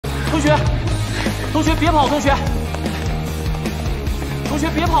同学，同学别跑，同学，同学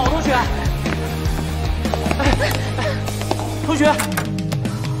别跑，同学，同学。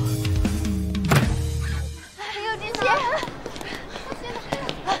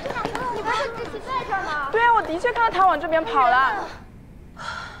 对啊，我的确看到他往这边跑了。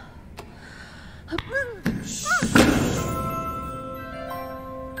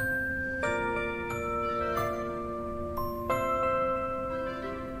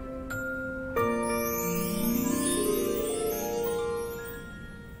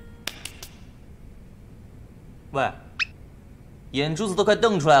喂，眼珠子都快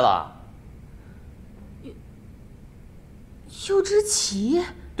瞪出来了。右之奇？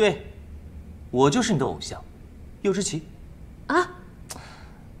对。 我就是你的偶像，右之奇。啊？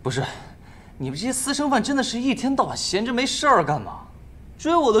不是，你们这些私生饭真的是一天到晚闲着没事儿干嘛？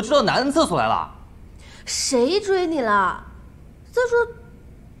追我都追到男厕所来了。谁追你了？再说，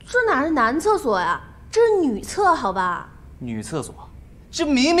这哪是男厕所呀？这是女厕，好吧？女厕所，这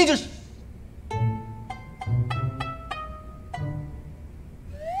明明就是。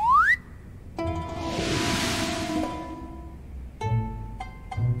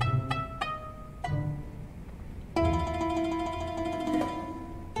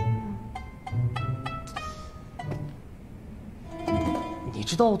 你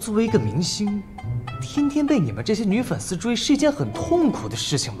知道，作为一个明星，天天被你们这些女粉丝追是一件很痛苦的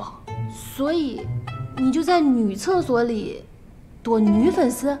事情吗？所以，你就在女厕所里躲女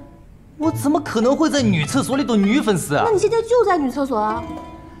粉丝？我怎么可能会在女厕所里躲女粉丝啊？那你现在就在女厕所啊？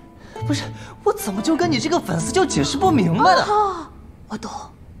不是，我怎么就跟你这个粉丝就解释不明白呢？哦，我懂，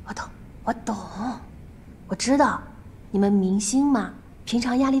我知道，你们明星嘛，平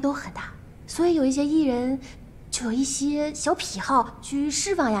常压力都很大，所以有一些艺人。 就有一些小癖好去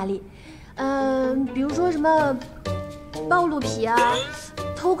释放压力，比如说什么暴露癖啊、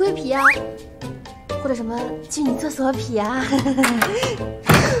偷窥癖啊，或者什么进女厕所癖啊。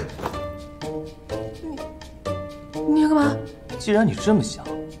你要干嘛？既然你这么想，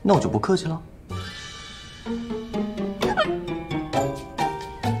那我就不客气了。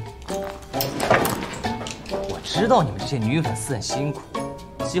我知道你们这些女粉丝很辛苦。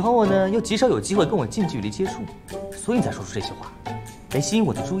 喜欢我呢，又极少有机会跟我近距离接触，所以你才说出这些话，来吸引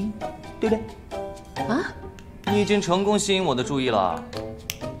我的注意，对不对？啊，你已经成功吸引我的注意了，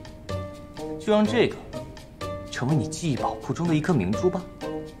就让这个成为你记忆宝库中的一颗明珠吧，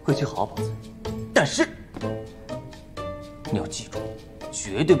回去好好保存。但是你要记住，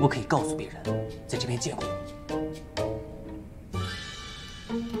绝对不可以告诉别人在这边见过我。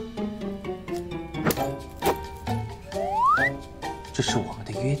 这是我们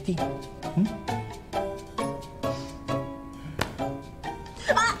的约定，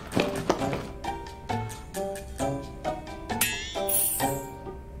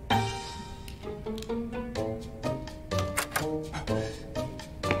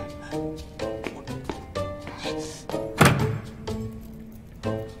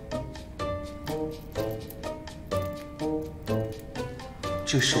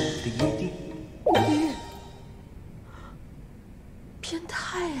这是我们的约定。 变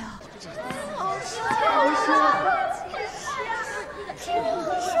态呀！好帅！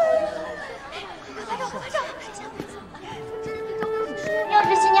柚之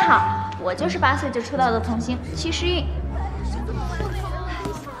奇你好，我就是8岁就出道的童星戚时运。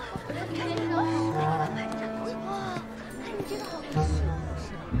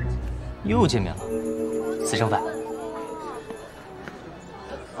又见面了，私生饭。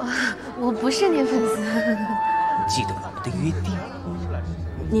我不是你粉丝。记得我们的约定。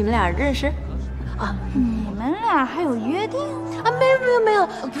你们俩认识？啊，你们俩还有约定啊？没有，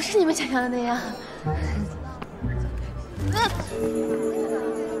不是你们想象的那样。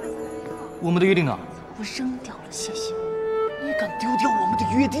我们的约定呢？我扔掉了，谢谢。你敢丢掉我们的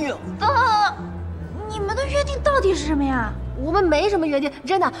约定？你们的约定到底是什么呀？我们没什么约定，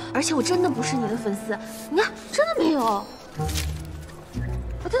真的。而且我真的不是你的粉丝，你看，真的没有。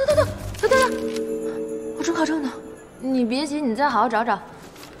等，我准考证呢。你别急，你再好好找找，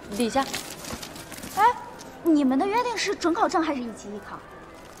底下。哎，你们的约定是准考证还是一期一考？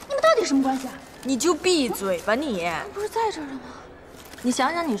你们到底什么关系啊？你就闭嘴吧你！不是在这儿了吗？你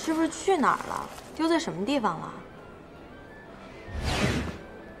想想，你是不是去哪儿了？丢在什么地方了？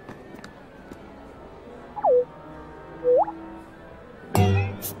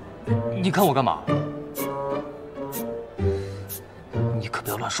你看我干嘛？你可不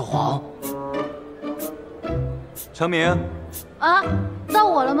要乱说话哦。程明，啊，到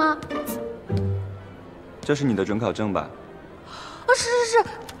我了吗？这是你的准考证吧？啊，是，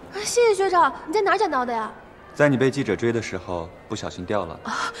谢谢学长。你在哪儿捡到的呀？在你被记者追的时候，不小心掉了。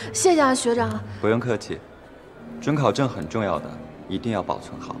啊，谢谢啊，学长。不用客气，准考证很重要的，一定要保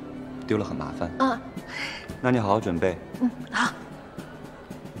存好，丢了很麻烦。啊，那你好好准备。好。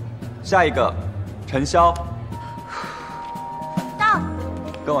下一个，陈潇。到。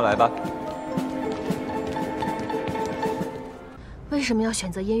跟我来吧。为什么要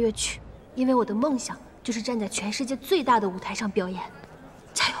选择音乐剧？因为我的梦想就是站在全世界最大的舞台上表演。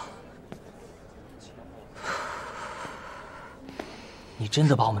加油！你真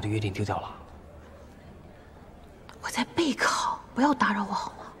的把我们的约定丢掉了？我在备考，不要打扰我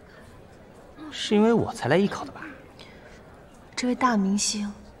好吗？是因为我才来艺考的吧？这位大明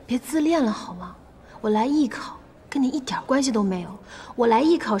星，别自恋了好吗？我来艺考跟你一点关系都没有。我来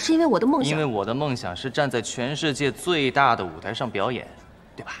艺考是因为我的梦想。因为我的梦想是站在全世界最大的舞台上表演，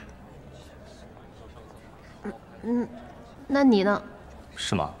对吧？那你呢？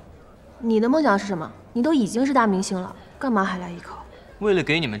是吗？你的梦想是什么？你都已经是大明星了，干嘛还来艺考？为了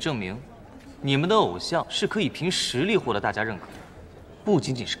给你们证明，你们的偶像是可以凭实力获得大家认可的，不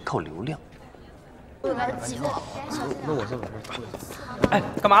仅仅是靠流量。那我先往这坐。哎，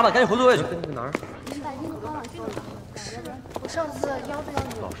干嘛呢？赶紧回座位去。哪儿？我上次邀你。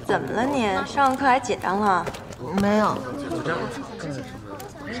怎么了你？上课还紧张了？没有。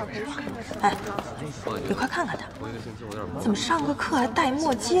哎，你快看看他，怎么上个课还戴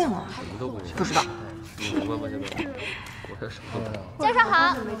墨镜啊？不知道。教授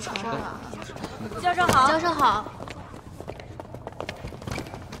好。教授好。教授好。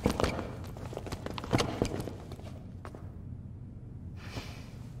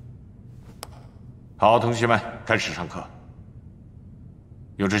好，同学们，开始上课。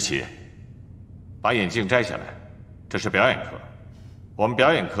有志奇，把眼镜摘下来，这是表演课。我们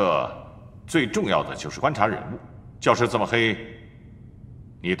表演课最重要的就是观察人物。教室这么黑，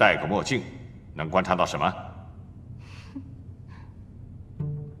你戴个墨镜，能观察到什么？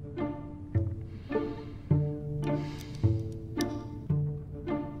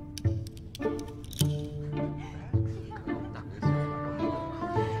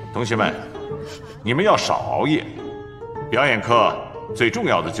同学们，你们要少熬夜。表演课最重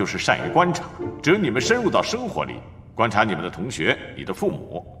要的就是善于观察。只有你们深入到生活里，观察你们的同学、你的父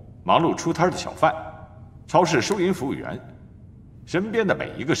母、忙碌出摊的小贩、超市收银服务员，身边的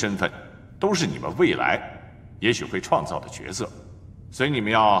每一个身份，都是你们未来也许会创造的角色。所以你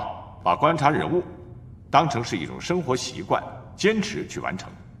们要把观察人物当成是一种生活习惯，坚持去完成。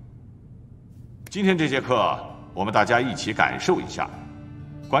今天这节课，我们大家一起感受一下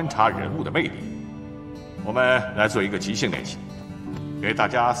观察人物的魅力。我们来做一个即兴练习，给大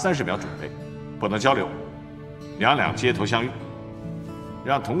家30秒准备，不能交流，两两街头相遇，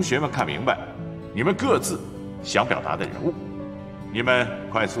让同学们看明白你们各自想表达的人物。你们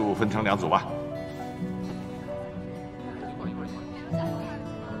快速分成2组吧。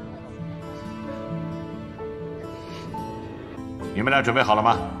你们俩准备好了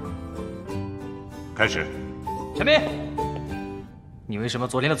吗？开始。陈明，你为什么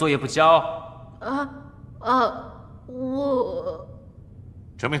昨天的作业不交？我。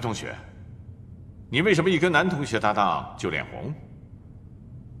陈明同学，你为什么一跟男同学搭档就脸红？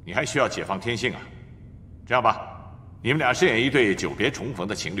你还需要解放天性啊？这样吧，你们俩饰演一对久别重逢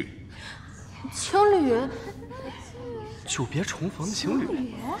的情侣。情侣？久别重逢的情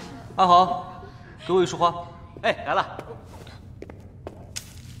侣？阿豪，给我一束花。哎，来了。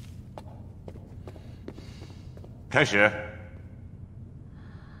开始。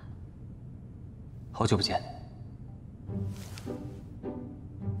好久不见。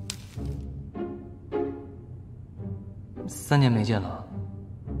3年没见了。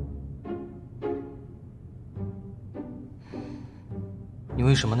你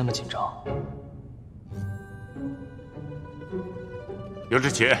为什么那么紧张？刘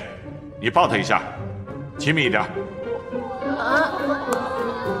志奇，你抱他一下，亲密一点。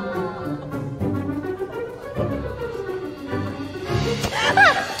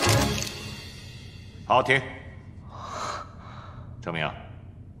好好听。程明，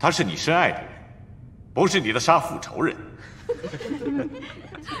他是你深爱的人，不是你的杀父仇人。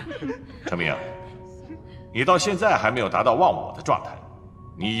程明，你到现在还没有达到忘我的状态，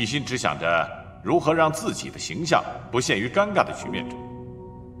你一心只想着如何让自己的形象不陷于尴尬的局面中。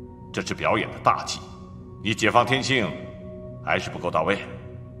这是表演的大忌，你解放天性还是不够到位。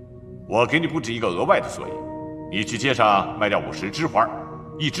我给你布置一个额外的作业，你去街上卖掉50枝花，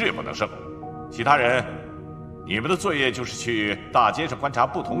一枝也不能剩。其他人，你们的作业就是去大街上观察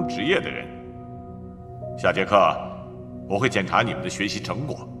不同职业的人。下节课我会检查你们的学习成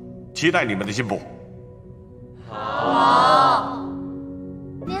果，期待你们的进步。好。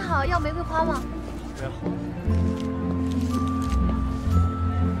您好，要玫瑰花吗？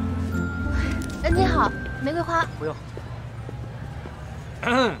好，玫瑰花。不用。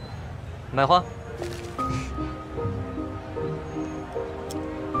买花。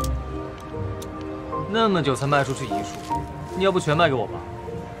那么久才卖出去1束，你要不全卖给我吧？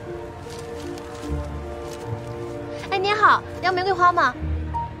哎，您好，要玫瑰花吗？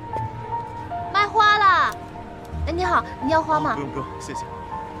卖花了。哎，您好，您要花吗？不用，谢谢。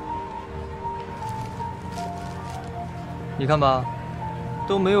你看吧，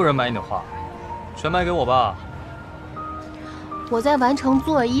都没有人买你的花，全卖给我吧。我在完成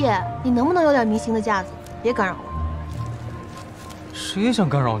作业，你能不能有点明星的架子？别干扰我。谁想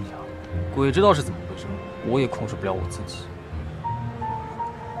干扰你啊？鬼知道是怎么回事，我也控制不了我自己。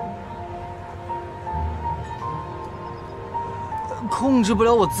控制不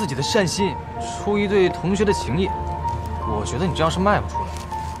了我自己的善心，出于对同学的情谊，我觉得你这样是卖不出来的。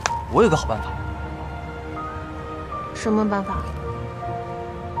我有个好办法。什么办法？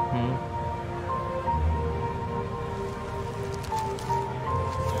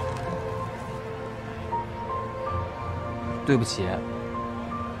对不起。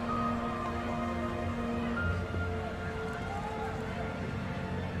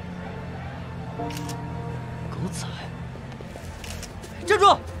狗仔，站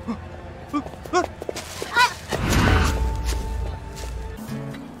住！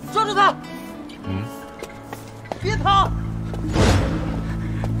抓住他！别跑！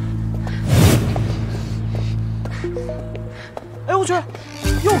哎，我去，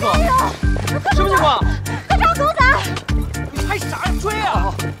佑哥，什么情况？快找狗仔！你拍啥呀？追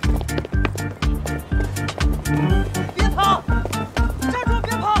啊！别跑！站住！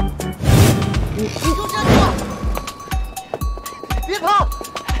别跑！你就站住！别跑！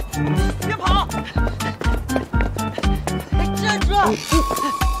别跑！站住！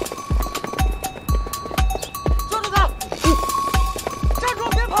抓住他！站住！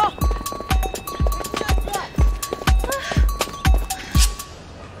别跑！站住！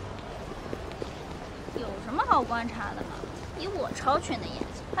有什么好观察的吗？以我超群的眼睛，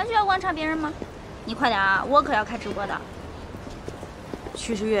还需要观察别人吗？你快点啊，我可要开直播的。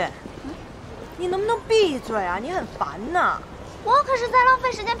曲之月，你能不能闭嘴啊？你很烦呐！我可是在浪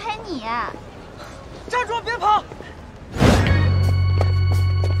费时间陪你。站住！别跑！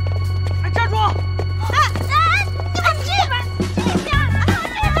哎，站住！你往这边！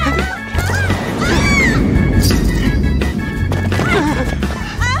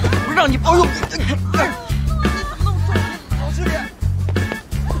不让你跑！老实点！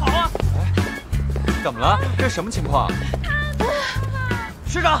跑啊！怎么了？这是什么情况？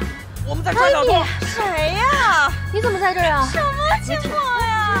学长，我们在转角中。谁呀？你怎么在这儿啊？什么情况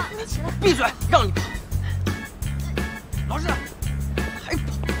呀？闭嘴！让你跑！老实点！还跑！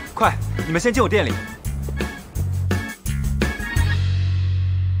快，你们先进我店里。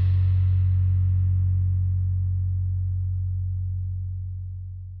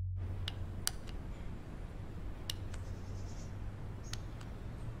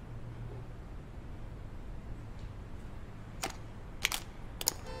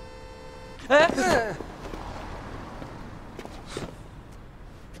哎！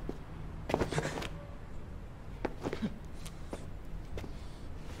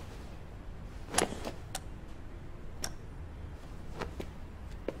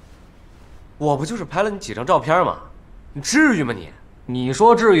我不就是拍了你几张照片吗？你至于吗你？你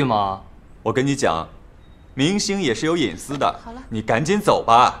说至于吗？我跟你讲，明星也是有隐私的。好了，你赶紧走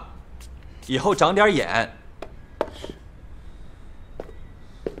吧，以后长点眼。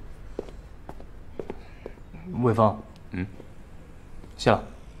魏峰，谢了。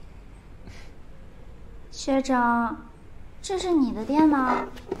学长，这是你的店吗？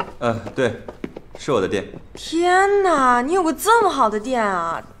对，是我的店。天哪，你有个这么好的店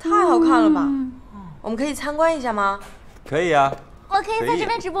啊，太好看了吧！我们可以参观一下吗？可以啊。我可以在这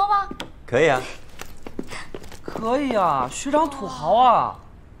边直播吗？可以啊。可以啊，学长土豪啊！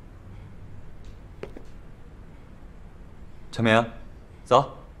陈明，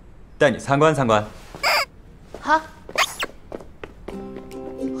走，带你参观参观。好。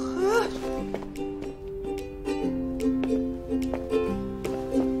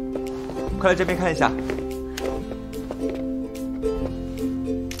快来这边看一下。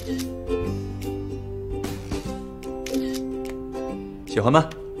喜欢吗？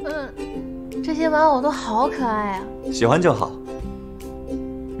这些玩偶都好可爱啊。喜欢就好。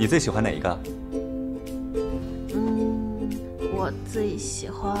你最喜欢哪一个？我最喜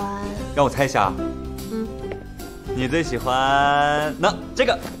欢。让我猜一下啊。你最喜欢这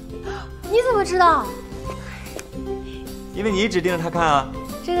个？你怎么知道？因为你一直盯着它看啊。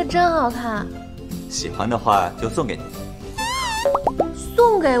这个真好看。喜欢的话就送给你。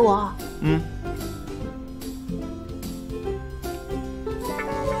送给我？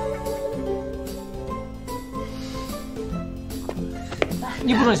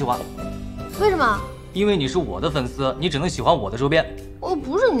你不准喜欢。为什么？因为你是我的粉丝，你只能喜欢我的周边。我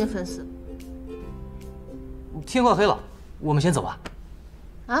不是你的粉丝。天快黑了，我们先走吧。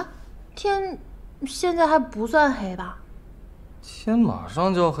啊？天现在还不算黑吧？天马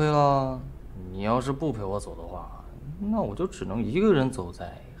上就要黑了，你要是不陪我走的话，那我就只能一个人走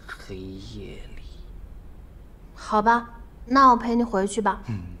在黑夜里。好吧，那我陪你回去吧。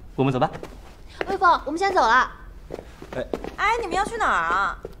我们走吧。魏峰，我们先走了。哎，你们要去哪儿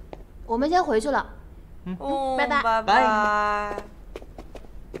啊？我们先回去了。拜拜。拜拜。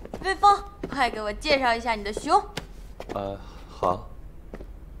魏峰，快给我介绍一下你的熊。好。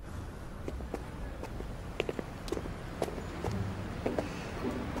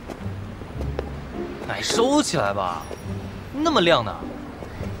哎，收起来吧，那么亮呢。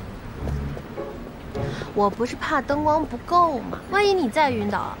我不是怕灯光不够吗？万一你再晕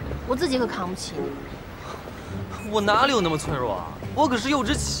倒，我自己可扛不起你。我哪里有那么脆弱啊？我可是柚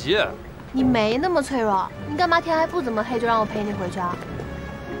之奇。你没那么脆弱，你干嘛天还不怎么黑就让我陪你回去啊？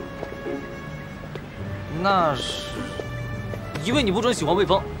那是因为你不准喜欢魏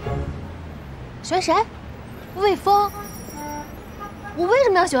峰。喜欢谁？魏峰？我为什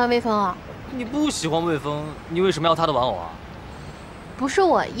么要喜欢魏峰啊？你不喜欢魏峰，你为什么要他的玩偶啊？不是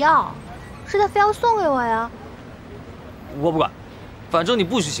我要，是他非要送给我呀。我不管，反正你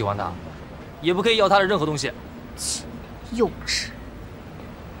不许喜欢他，也不可以要他的任何东西。幼稚。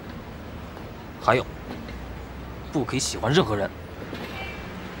还有，不可以喜欢任何人。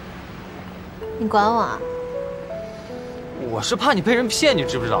你管我啊？我是怕你被人骗，你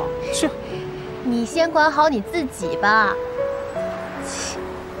知不知道？去。你先管好你自己吧。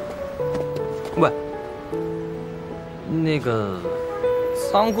喂，那个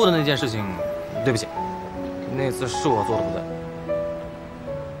仓库的那件事情，对不起，那次是我做的不对。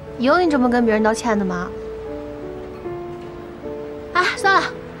有你这么跟别人道歉的吗？啊，算了，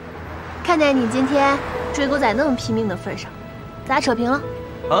看在你今天追狗仔那么拼命的份上，咱俩扯平了。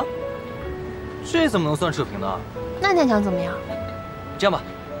啊？这怎么能算扯平呢？那你想怎么样？这样吧，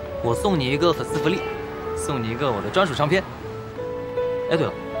我送你一个粉丝福利，送你一个我的专属唱片。哎，对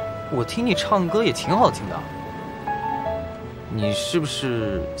了，我听你唱歌也挺好听的，你是不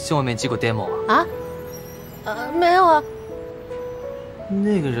是向外面寄过 demo 啊？没有啊。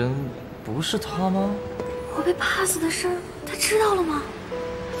那个人不是他吗？我被 pass 的事儿，他知道了吗？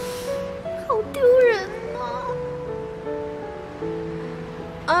好丢人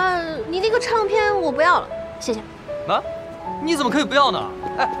啊！你那个唱片我不要了，谢谢。啊？你怎么可以不要呢？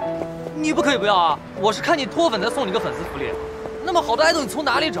哎，你不可以不要啊！我是看你脱粉才送你个粉丝福利。那么好的爱豆你从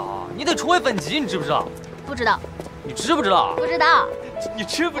哪里找啊？你得重回粉级，你知不知道？不知道。你知不知道？不知道。你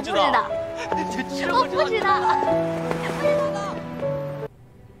知不知道？不知道。你知我不知道。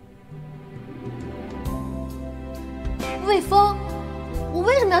魏峰，我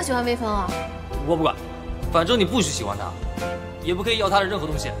为什么要喜欢魏峰啊？我不管，反正你不许喜欢他，也不可以要他的任何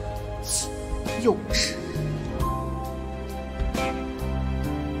东西。幼稚。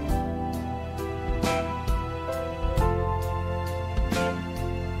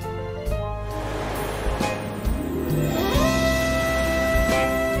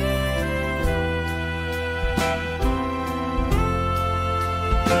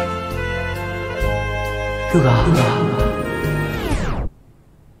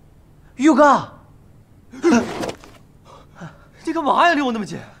佑哥，你干嘛呀？离我那么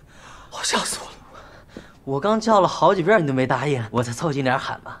近，我吓死我了！我刚叫了好几遍你都没答应，我才凑近点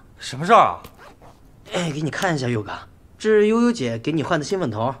喊吧。什么事儿啊？哎，给你看一下佑哥，这是悠悠姐给你换的新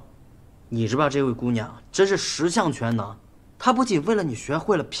粉头。你知不知道这位姑娘真是十项全能？她不仅为了你学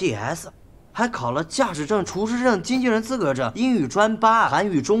会了 PS， 还考了驾驶证、厨师证、经纪人资格证、英语专8、韩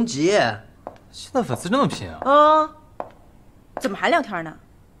语中级。现在粉丝这么拼啊？怎么还聊天呢？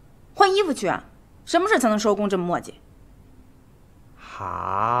换衣服去啊！什么时候才能收工这么磨叽？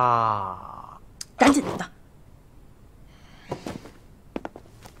哈，赶紧的。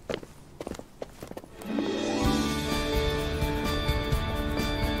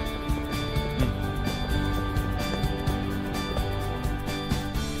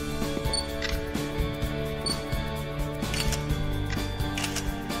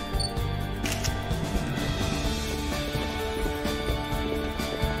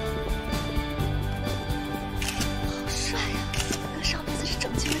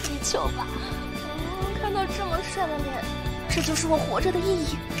吧，看到这么帅的脸，这就是我活着的意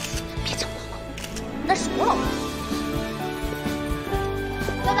义。别叫我老公，那是我老公。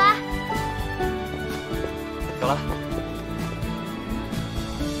拜拜。走了，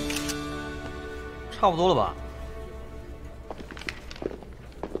差不多了吧？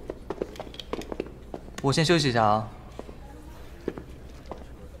我先休息一下啊。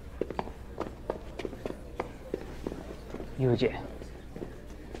悠姐，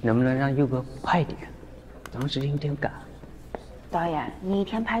能不能让佑哥快点？当时有点赶。导演，你一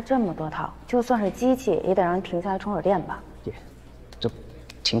天拍这么多套，就算是机器也得让人停下来充会儿电吧？姐，这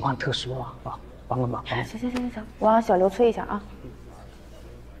情况特殊啊，帮个忙。行，我让小刘催一下啊。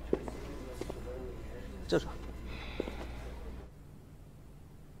这是。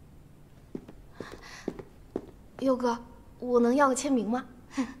佑哥，我能要个签名吗？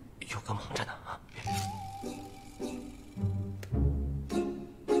佑哥忙着呢啊。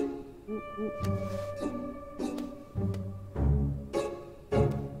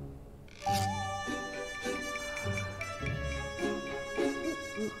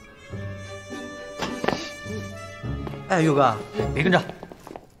哎，佑哥，别跟着。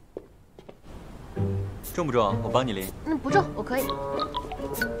重不重？我帮你拎。不重，我可以。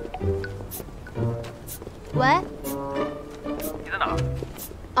喂。你在哪儿？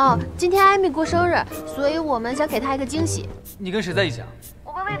哦，今天艾米过生日，所以我们想给她一个惊喜。你跟谁在一起啊？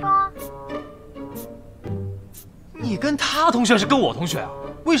我跟魏峰啊。你跟他同学是跟我同学啊？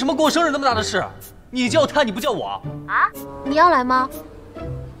为什么过生日那么大的事？你叫他，你不叫我？啊？你要来吗？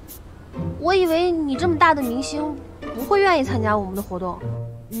我以为你这么大的明星不会愿意参加我们的活动。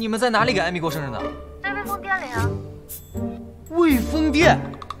你们在哪里给艾米过生日呢？在魏峰店里啊。魏峰店？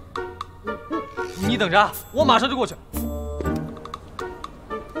你等着，我马上就过去。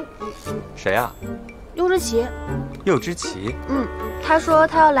谁啊？佑之奇。佑之奇？他说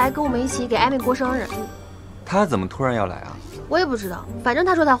他要来跟我们一起给艾米过生日。他怎么突然要来啊？我也不知道，反正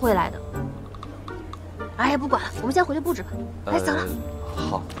他说他会来的。哎呀，不管了，我们先回去布置吧。来，走了。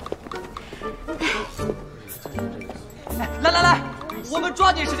好。来，我们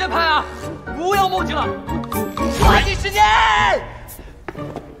抓紧时间拍啊！不要墨迹了，抓紧时间！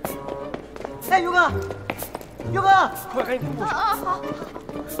哎，佑哥，快赶紧布置。好。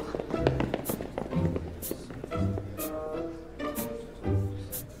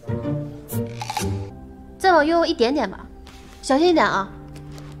再往右一点点吧，小心一点啊！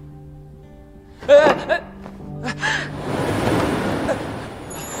哎！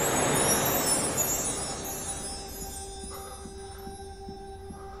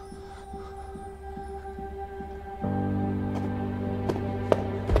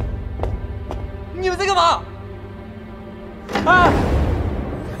你们在干嘛？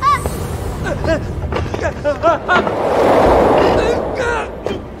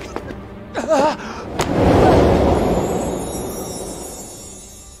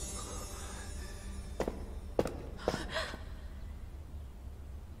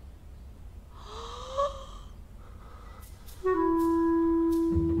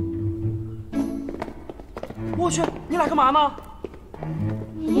我去，你俩干嘛呢？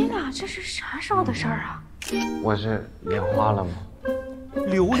你俩这是啥时候的事儿啊？我是莲花了吗？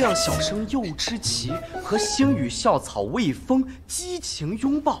流量小生佑之奇和星语校草魏峰激情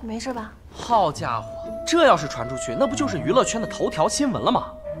拥抱，没事吧？好家伙，这要是传出去，那不就是娱乐圈的头条新闻了吗？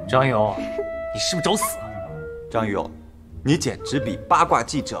张勇，你是不是找死啊？张勇，你简直比八卦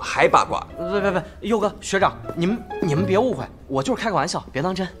记者还八卦！别，佑哥、学长，你们别误会，我就是开个玩笑，别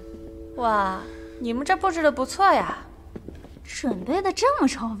当真。哇，你们这布置的不错呀，准备的这么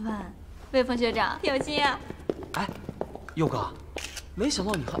充分，魏峰学长有心啊！哎，佑哥，没想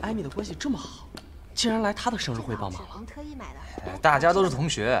到你和艾米的关系这么好，竟然来她的生日会帮忙了。特意买的。大家都是同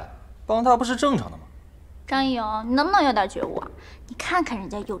学，帮他不是正常的吗？张一勇，你能不能有点觉悟啊？你看看人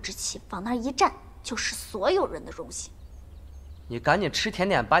家佑之奇往那儿一站，就是所有人的荣幸。你赶紧吃甜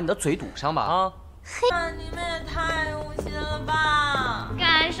点，把你的嘴堵上吧啊！嘿，你们也太用心了吧！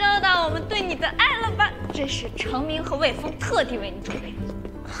感受到我们对你的爱了吧？这是程明和魏峰特地为你准备的。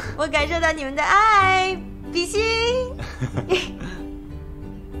我感受到你们的爱，比心。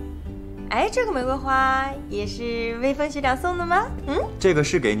哎，这个玫瑰花也是魏峰学长送的吗？这个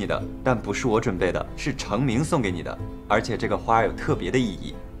是给你的，但不是我准备的，是程明送给你的，而且这个花有特别的意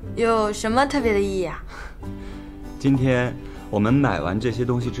义。有什么特别的意义啊？今天我们买完这些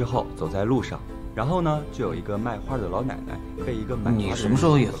东西之后，走在路上，然后呢，就有一个卖花的老奶奶被一个卖花的你什么时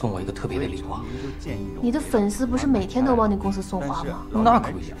候也送我一个特别的礼物啊？你的粉丝不是每天都往你公司送花吗？那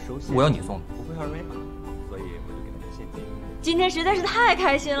可不一样，我要你送的。不会二维码，所以我就给他们现金。今天实在是太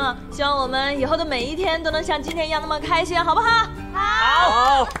开心了，希望我们以后的每一天都能像今天一样那么开心，好不好？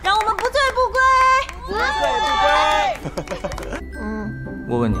好，让我们不醉不归，不醉不归。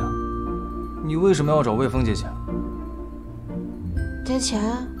我问你啊，你为什么要找魏峰借钱？借钱？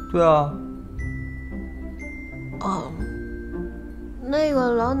对啊。哦，那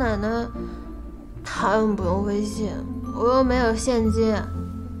个老奶奶，他们不用微信，我又没有现金，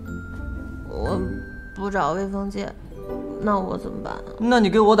我不找魏峰借，那我怎么办？那你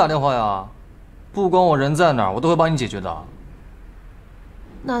给我打电话呀。不管我人在哪儿，我都会帮你解决的。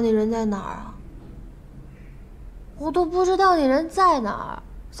那你人在哪儿啊？我都不知道你人在哪儿，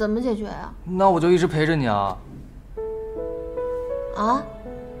怎么解决呀？那我就一直陪着你啊。啊？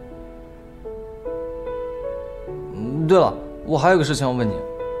对了，我还有个事情要问你，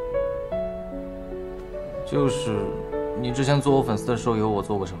就是你之前做我粉丝的时候，有我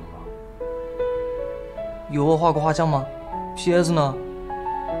做过什么吗？有我画过画像吗 ？PS 呢？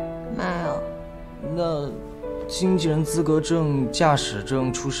没有。那经纪人资格证、驾驶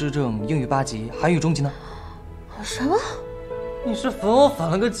证、厨师证、英语8级、韩语中级呢？什么？你是粉我粉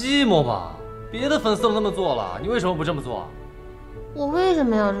了个寂寞吧？别的粉丝都那么做了，你为什么不这么做？我为什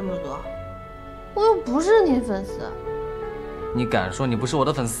么要这么做？我又不是你粉丝。你敢说你不是我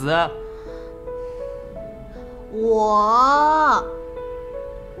的粉丝？我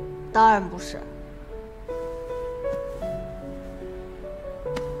当然不是。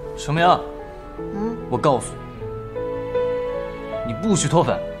什么呀？嗯，我告诉你，你不许脱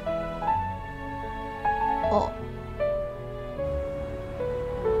粉。哦。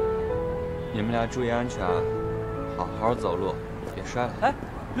你们俩注意安全啊，好好走路，别摔了。哎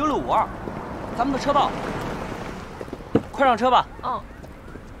，6652，咱们的车到，快上车吧。嗯。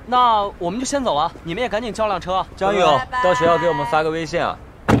那我们就先走了，你们也赶紧叫辆车。张勇，到学校给我们发个微信啊。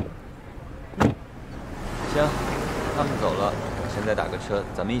行，他们走了，现在打个车，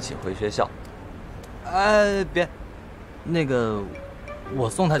咱们一起回学校。哎，别，那个，我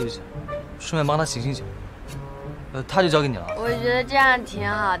送他就行，顺便帮他醒醒酒。他就交给你了。我觉得这样挺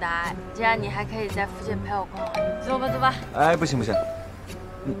好的，这样你还可以在附近陪我逛。走吧，走吧。哎，不行不行，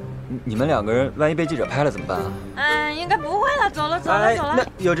你们两个人万一被记者拍了怎么办啊？嗯，应该不会了。走了，走了，哎，走了。那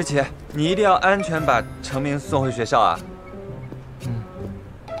有志奇，你一定要安全把程明送回学校啊。嗯。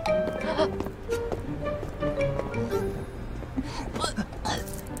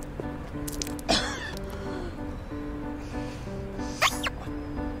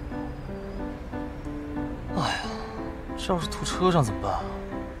这要是吐车上怎么办啊？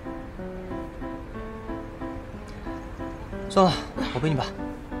算了，我背你吧。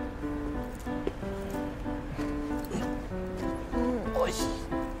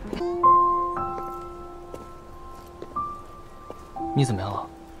你怎么样了？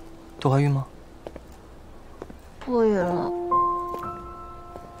都怀孕吗？不孕了。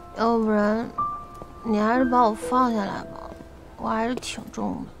要不然，你还是把我放下来吧，我还是挺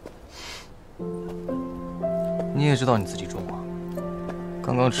重的。你也知道你自己重啊，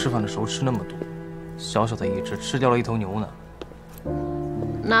刚刚吃饭的时候吃那么多，小小的一只吃掉了1头牛呢。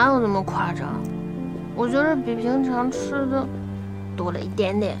哪有那么夸张？我觉得比平常吃的多了一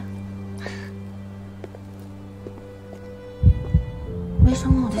点点。为什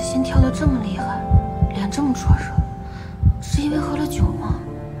么我的心跳得这么厉害，脸这么灼热？是因为喝了酒吗？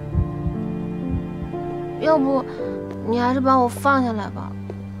要不，你还是把我放下来吧，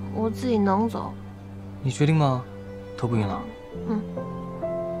我自己能走。你确定吗？头不晕了？嗯。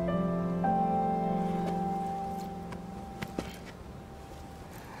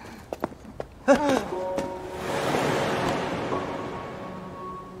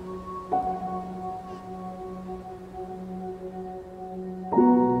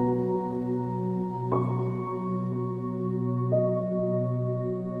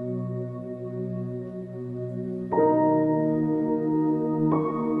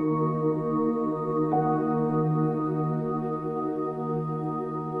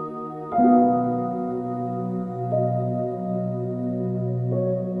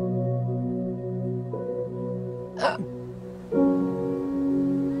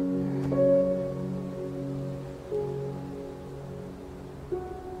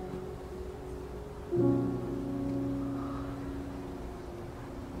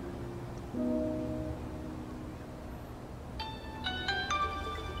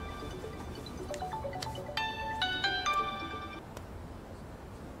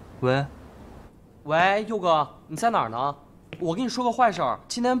喂，喂，佑哥，你在哪儿呢？我跟你说个坏事儿，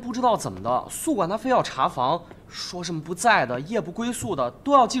今天不知道怎么的，宿管他非要查房，说什么不在的、夜不归宿的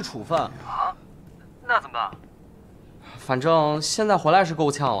都要记处分。啊？那怎么办？反正现在回来是够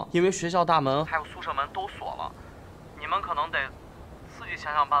呛了，因为学校大门还有宿舍门都锁了，你们可能得自己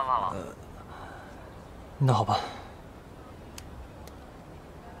想想办法了。那好吧。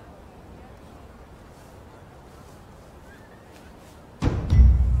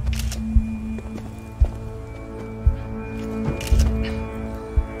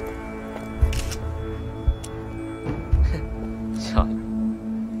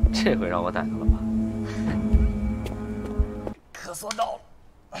这回让我逮到了吧？可算到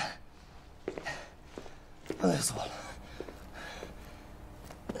了，累死我了！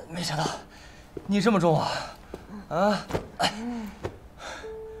没想到你这么重啊？啊？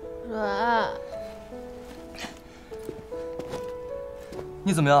水，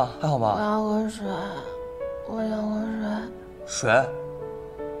你怎么样？还好吗？我要喝水，我想喝水。水？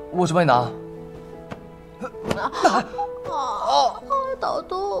我去帮你拿。倒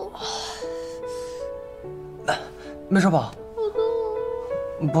肚。没事吧？好痛。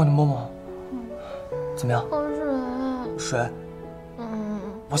我帮你摸摸。怎么样？喝水。水？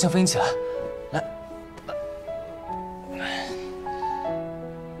我先扶你起来。来。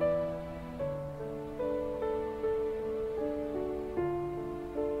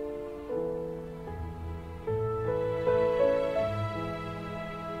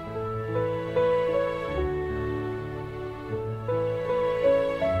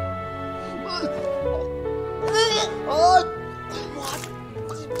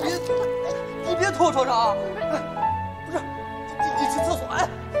你别拖我床上啊！不是，你去厕所。哎，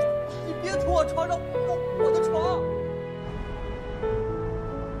你别拖我床上，我的床。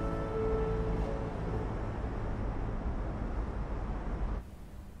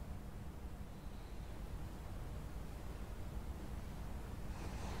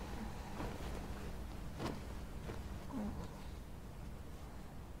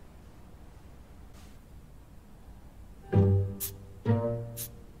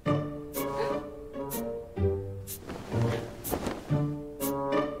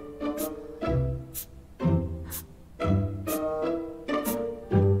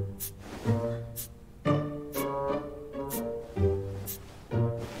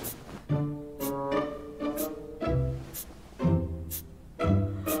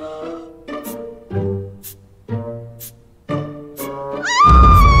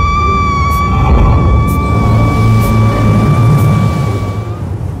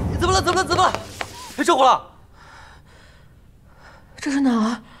怎么了？别救我了！这是哪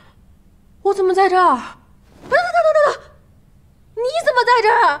儿？我怎么在这儿？等，你怎么在这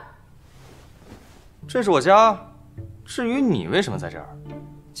儿？这是我家。至于你为什么在这儿，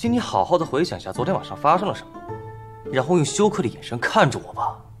请你好好的回想一下昨天晚上发生了什么，然后用休克的眼神看着我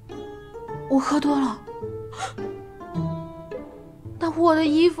吧。我喝多了。那我的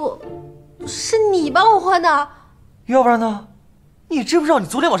衣服是你帮我换的？要不然呢？你知不知道你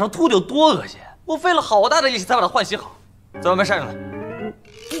昨天晚上吐的有多恶心？我费了好大的力气才把它换洗好，在外面晒着呢。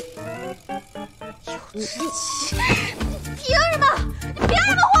有志气！你凭什么？你凭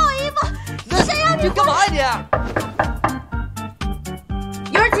什么换我衣服？谁让你干嘛呀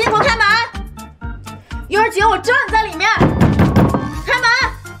你？有人请给我开门！有人请我知道你在里面！开门！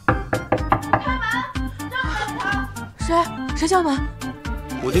开门！让开！谁叫门？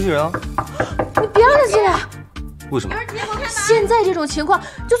我经纪人啊。你别让他进来！为什么？现在这种情况，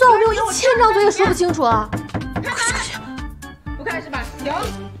就算我没有1000张嘴也说不清楚啊！快去！不看是吧？行，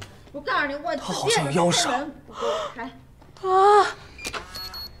我告诉你，我他好像有腰伤。啊！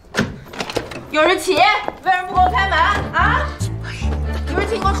有人起，为什么不给我开门啊？有人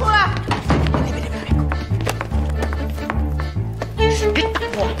起，给我出来！别打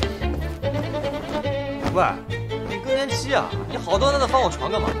我！喂，你更年期啊？你好端端的翻我床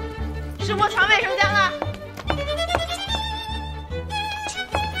干嘛？是我床卫生间呢。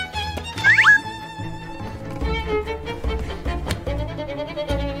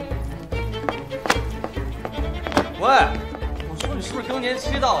喂，我说你是不是更年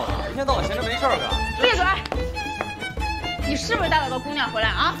期到了？一天到晚闲着没事干。闭嘴！你是不是带了个姑娘回来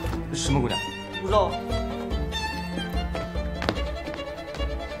啊？什么姑娘？不知道。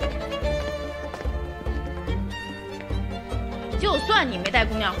就算你没带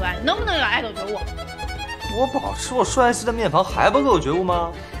姑娘回来，能不能有爱豆觉悟？我保持我帅气的面庞还不够有觉悟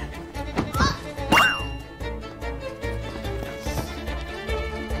吗？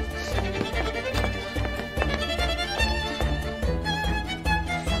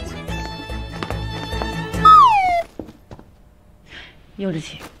尤志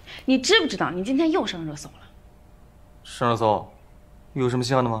奇，你知不知道你今天又上热搜了？上热搜，有什么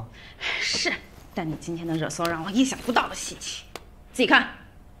稀罕的吗？是，但你今天的热搜让我意想不到的稀奇。自己看，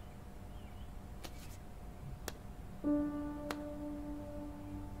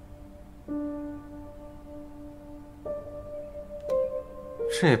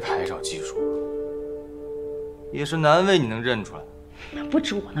这拍照技术也是难为你能认出来。不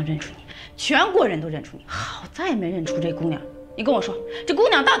止我能认出你，全国人都认出你。好在没认出这姑娘。你跟我说，这姑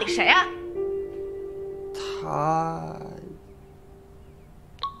娘到底谁啊？她……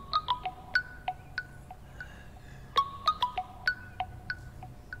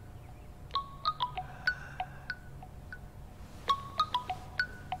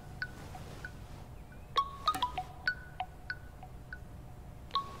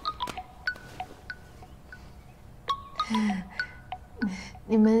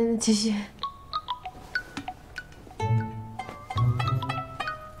你们继续。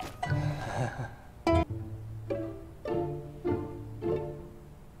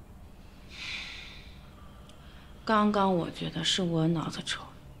刚刚我觉得是我脑子抽，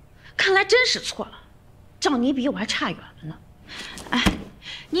看来真是错了。照你比，我还差远了呢。哎，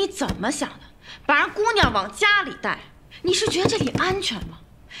你怎么想的？把人姑娘往家里带，你是觉得这里安全吗？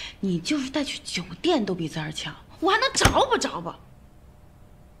你就是带去酒店都比这儿强，我还能着不着吧？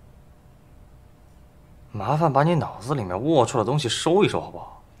麻烦把你脑子里面龌龊的东西收一收，好不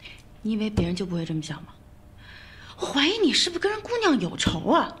好？你以为别人就不会这么想吗？我怀疑你是不是跟人姑娘有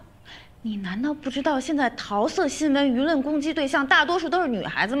仇啊？你难道不知道现在桃色新闻舆论攻击对象大多数都是女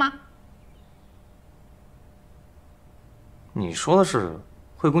孩子吗？你说的是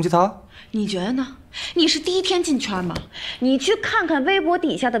会攻击他？你觉得呢？你是第一天进圈吗？你去看看微博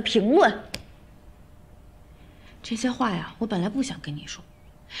底下的评论。这些话呀，我本来不想跟你说。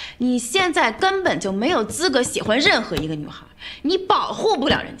你现在根本就没有资格喜欢任何一个女孩，你保护不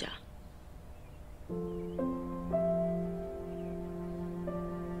了人家。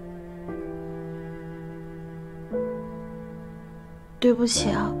对不起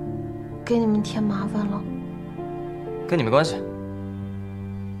啊，给你们添麻烦了。跟你没关系。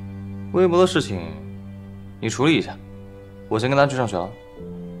微博的事情，你处理一下，我先跟他去上学了。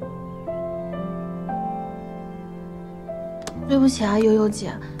对不起啊，悠悠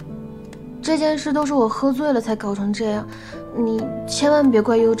姐，这件事都是我喝醉了才搞成这样，你千万别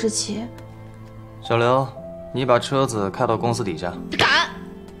怪悠之琪。小刘，你把车子开到公司底下。敢！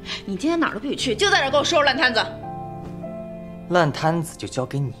你今天哪儿都不许去，就在这儿给我收拾烂摊子。烂摊子就交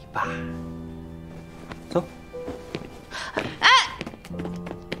给你吧。走。哎！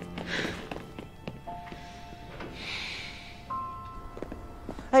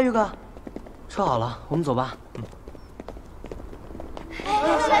哎，宇哥，车好了，我们走吧。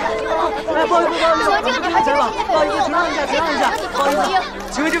哎，不好意思，这个女孩真的是你的女朋友吗？请让一下，不好意思，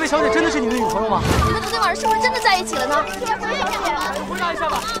请问这位小姐真的是你的女朋友吗？你们昨天晚上是不是真的在一起了呢？回答一下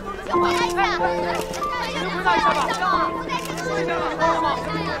吧，回答一下，回答一下吧，说一下吧，好吗？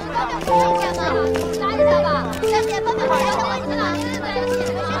答一下吧，小姐，帮忙回答一下问题了。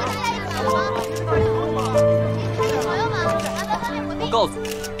我告诉你，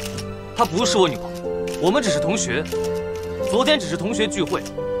她不是我女朋友，我们只是同学。昨天只是同学聚会，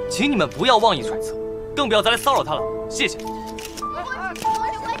请你们不要妄议揣测，更不要再来骚扰她了，谢谢。不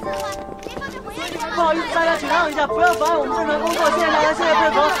好意思，大家请让一下，不要妨碍我们正常工作，谢谢大家，谢谢配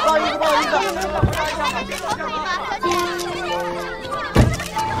合，不好意思，不好意思。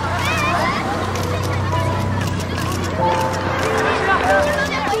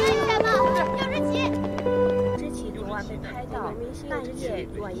被拍到半夜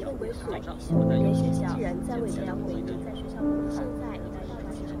晚宴归宿，连续几人在未得到回应，在学校现在已来到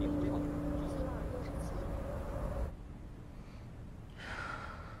抓取成功。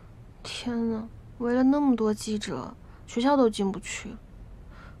天哪，围了那么多记者，学校都进不去，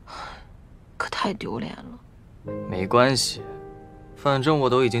可太丢脸了。没关系，反正我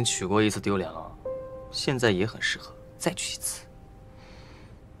都已经取过一次丢脸了，现在也很适合再取一次。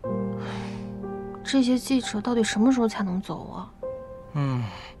这些记者到底什么时候才能走啊？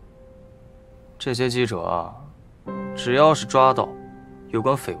这些记者啊，只要是抓到有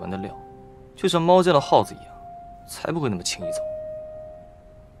关绯闻的料，就像猫见了耗子一样，才不会那么轻易走。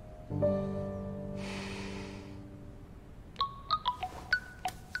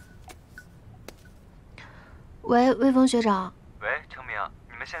喂，魏峰学长。喂，程明，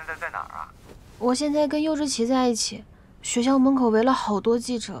你们现在在哪儿啊？我现在跟佑之琪在一起，学校门口围了好多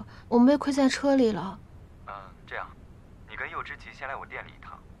记者，我们被困在车里了。这样，你跟佑之琪先来我店里一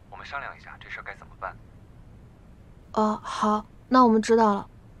趟，我们商量一下这事该怎么办。好，那我们知道了。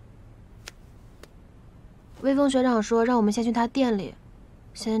魏峰学长说让我们先去他店里，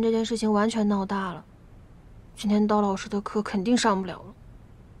现在这件事情完全闹大了，今天刀老师的课肯定上不了了。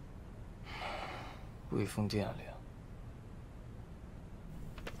魏峰店里。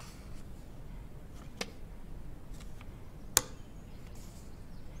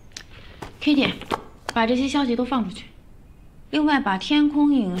Kitty， 把这些消息都放出去，另外把天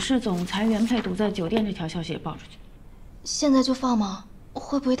空影视总裁原配堵在酒店这条消息也爆出去。现在就放吗？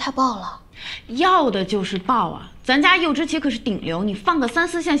会不会太爆了？要的就是爆啊！咱家佑之琪可是顶流，你放个3、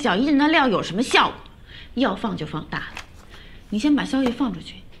4线小艺人的料有什么效果？要放就放大的。你先把消息放出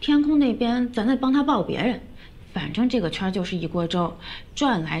去，天空那边咱再帮他爆别人。反正这个圈就是一锅粥，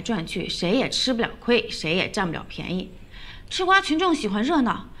转来转去，谁也吃不了亏，谁也占不了便宜。吃瓜群众喜欢热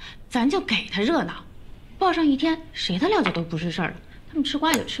闹，咱就给他热闹，爆上一天，谁的料就都不是事儿了。他们吃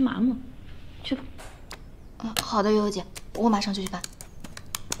瓜也吃麻木，去吧。好的，悠悠姐，我马上就去办。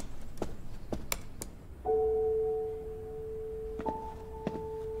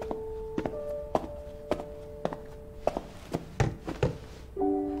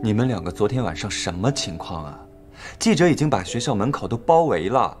你们两个昨天晚上什么情况啊？记者已经把学校门口都包围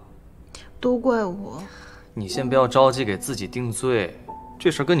了。都怪我。你先不要着急给自己定罪，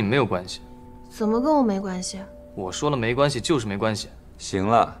这事儿跟你没有关系。怎么跟我没关系？我说了没关系就是没关系。行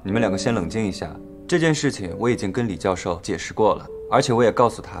了，你们两个先冷静一下。这件事情我已经跟李教授解释过了，而且我也告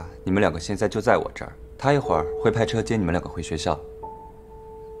诉他，你们两个现在就在我这儿，他一会儿会派车接你们两个回学校。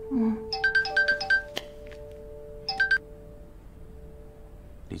嗯。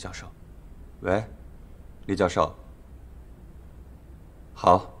李教授，喂，李教授。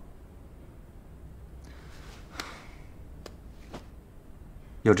好。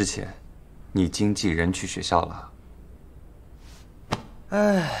右之前，你经纪人去学校了。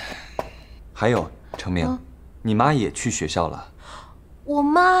哎，还有程明，你妈也去学校了。我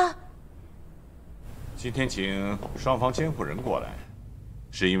妈。今天请双方监护人过来，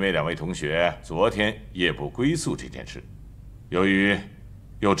是因为两位同学昨天夜不归宿这件事。由于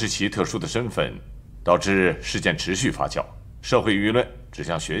右之奇特殊的身份，导致事件持续发酵，社会舆论指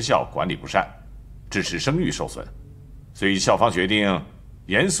向学校管理不善，致使声誉受损，所以校方决定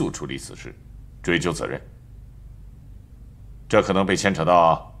严肃处理此事，追究责任。这可能被牵扯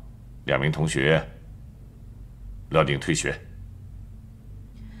到两名同学勒令退学。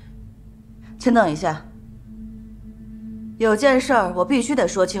请等一下，有件事儿我必须得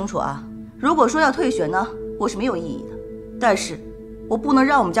说清楚啊！如果说要退学呢，我是没有异议的，但是我不能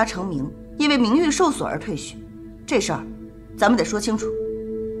让我们家程明因为名誉受损而退学，这事儿咱们得说清楚。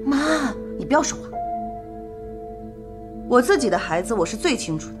妈，你不要说话。我自己的孩子我是最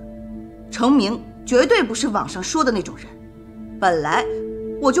清楚的，程明绝对不是网上说的那种人。本来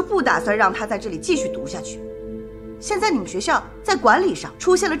我就不打算让他在这里继续读下去，现在你们学校在管理上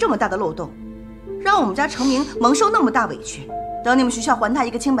出现了这么大的漏洞，让我们家程明蒙受那么大委屈。等你们学校还他一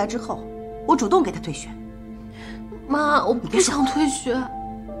个清白之后，我主动给他退学。妈，我不想退学。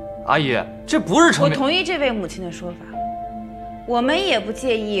阿姨，这不是程明。我同意这位母亲的说法，我们也不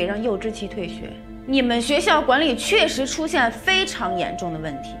介意让右之奇退学。你们学校管理确实出现非常严重的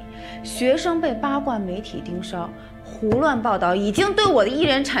问题，学生被八卦媒体盯梢，胡乱报道已经对我的艺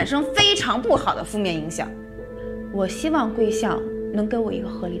人产生非常不好的负面影响。我希望贵校能给我一个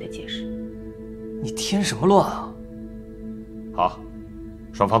合理的解释。你添什么乱啊？好，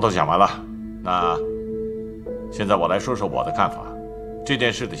双方都讲完了，那现在我来说说我的看法。这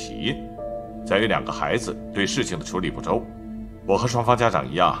件事的起因在于两个孩子对事情的处理不周。我和双方家长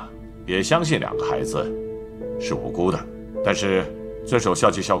一样，也相信两个孩子是无辜的，但是遵守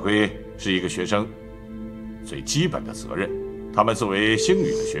校纪校规是一个学生最基本的责任。他们作为星宇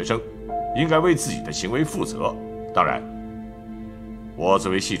的学生，应该为自己的行为负责。当然，我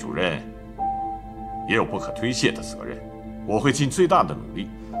作为系主任也有不可推卸的责任。我会尽最大的努力，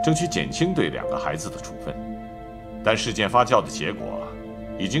争取减轻对两个孩子的处分。但事件发酵的结果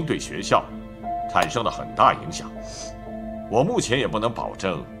已经对学校产生了很大影响，我目前也不能保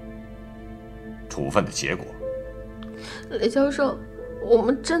证处分的结果。李教授，我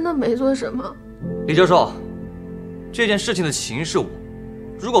们真的没做什么。李教授，这件事情的起因是我，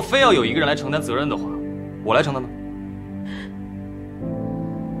如果非要有一个人来承担责任的话，我来承担吧。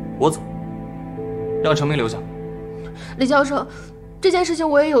我走，让程明留下。李教授，这件事情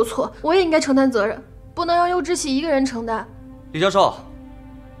我也有错，我也应该承担责任，不能让右之奇一个人承担。李教授，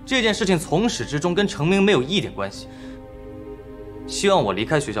这件事情从始至终跟程明没有一点关系。希望我离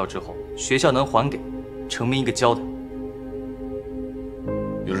开学校之后，学校能还给程明一个交代。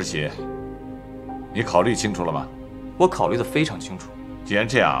刘志奇，你考虑清楚了吗？我考虑得非常清楚。既然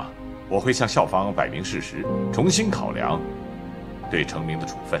这样，我会向校方摆明事实，重新考量对程明的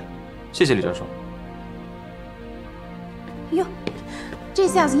处分。谢谢李教授。哟，这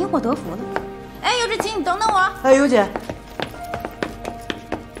下子因祸得福了。哎，尤志奇，你等等我。哎，尤姐。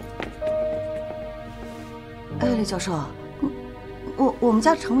哎，李教授，我们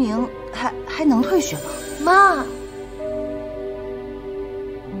家程明还能退学吗？妈。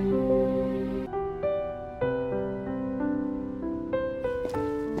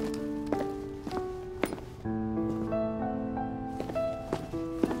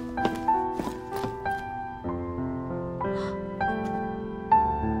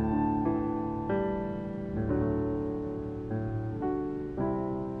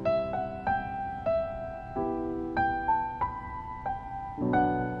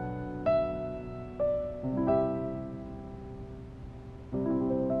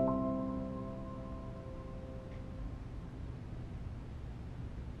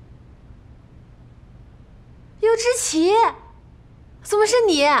尤之奇，怎么是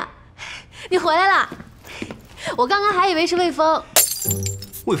你？你回来了！我刚刚还以为是魏峰。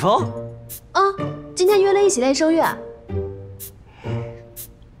魏峰？今天约了一起练声乐。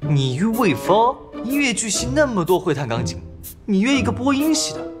你与魏峰，音乐剧系那么多会弹钢琴，你约一个播音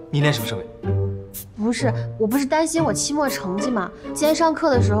系的，你练什么声乐？不是，我不是担心我期末成绩吗？今天上课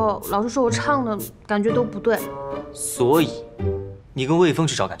的时候，老师说我唱的感觉都不对。所以，你跟魏峰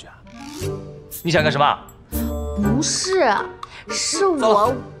去找感觉啊？你想干什么？不是，是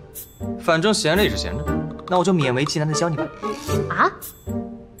我。反正闲着也是闲着，那我就勉为其难的教你吧。啊？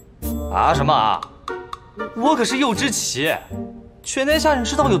啊什么啊？我可是右之奇，全天下你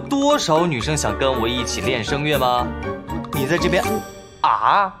知道有多少女生想跟我一起练声乐吗？你在这边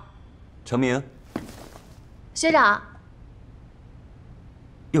啊？程明，学长，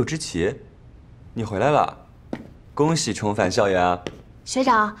右之奇，你回来了，恭喜重返校园啊！学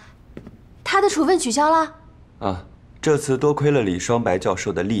长，他的处分取消了。啊，这次多亏了李双白教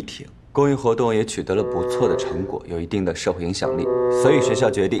授的力挺，公益活动也取得了不错的成果，有一定的社会影响力，所以学校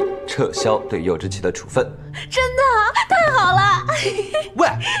决定撤销对右之奇的处分。真的？太好了！喂，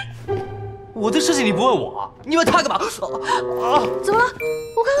我的事情你不问我，你问他干嘛？怎么了？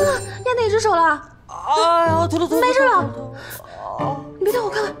我看看，压哪只手了？哎呀，疼！没事了。你别动，我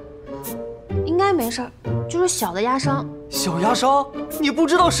看看，应该没事，就是小的压伤。小压伤？你不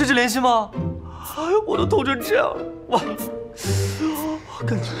知道十指连心吗？哎，我都痛成这样了，我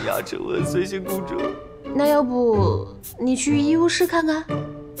感觉压成纹，随性骨折。那要不你去医务室看看？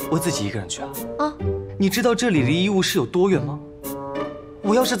我自己一个人去啊？啊？你知道这里离医务室有多远吗？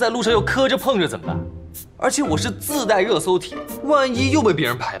我要是在路上又磕着碰着怎么办？而且我是自带热搜体，万一又被别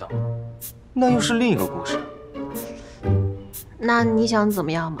人拍到，那又是另一个故事。那你想怎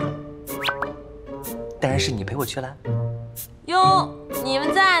么样嘛？当然是你陪我去了。哟，你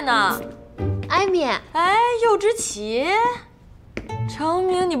们在呢？艾米，哎，右之奇，程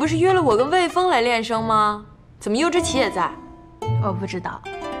明，你不是约了我跟魏峰来练声吗？怎么右之奇也在？我不知道。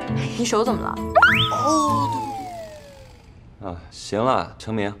你手怎么了？哦，啊，行了，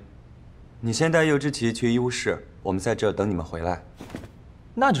程明，你先带右之奇去医务室，我们在这等你们回来。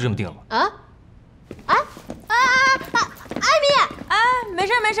那就这么定了。啊？艾米，哎，没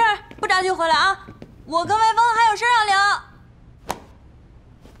事，不着急回来啊，我跟魏峰还有事要聊。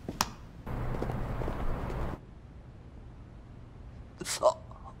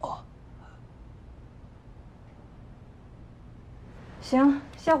行，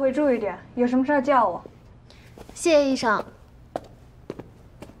下回注意点，有什么事叫我。谢谢医生。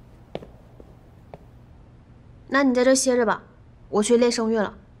那你在这歇着吧，我去练声乐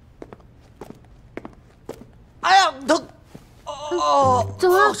了。哎呀，疼！怎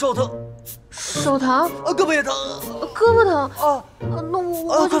么了？手疼。手疼？胳膊也疼。胳膊疼？啊，那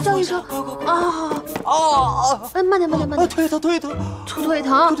我去叫医生。哎，慢点。腿疼。腿疼？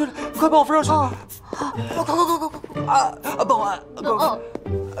对，快帮我扶上去。好。快！啊，帮我按。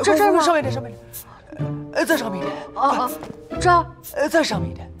这吗？上面一点。再上面一点。这儿。再上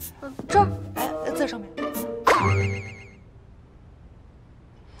面一点。这儿。再上面。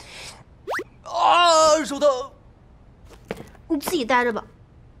啊，手疼。你自己待着吧。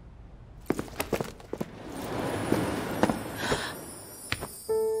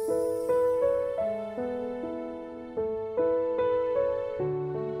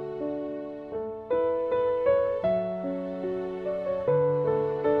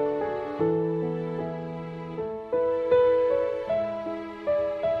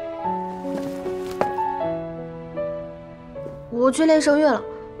我去练声乐了。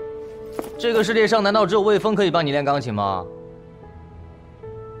这个世界上难道只有魏峰可以帮你练钢琴吗？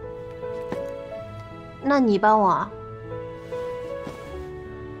那你帮我啊？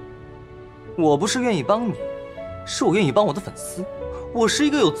我不是愿意帮你，是我愿意帮我的粉丝。我是一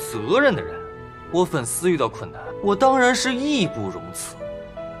个有责任的人，我粉丝遇到困难，我当然是义不容辞。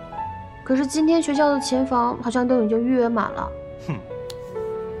可是今天学校的琴房好像都已经预约满了。哼，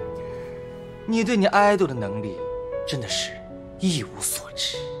你对你爱豆的能力真的是一无所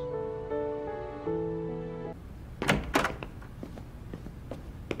知。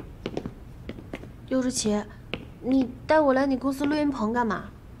右之奇，你带我来你公司录音棚干嘛？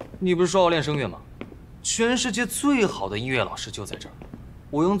你不是说要练声乐吗？全世界最好的音乐老师就在这儿，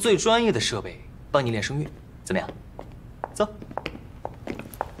我用最专业的设备帮你练声乐，怎么样？走。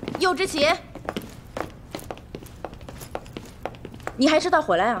右之奇，你还知道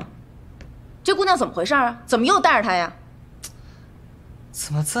回来啊？这姑娘怎么回事啊？怎么又带着她呀？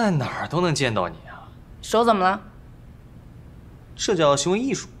怎么在哪儿都能见到你啊？手怎么了？这叫行为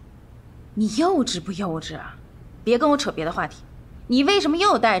艺术。你幼稚不幼稚啊？别跟我扯别的话题。你为什么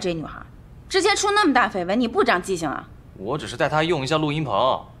又带着这女孩？之前出那么大绯闻，你不长记性啊？我只是带她用一下录音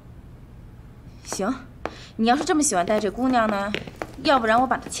棚。行，你要是这么喜欢带这姑娘呢，要不然我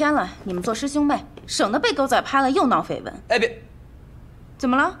把她签了，你们做师兄妹，省得被狗仔拍了又闹绯闻。哎，别，怎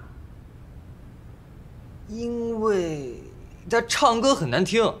么了？因为他唱歌很难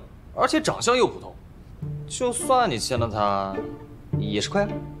听，而且长相又普通，就算你签了他，也是亏啊。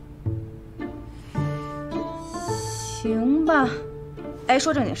行吧。哎，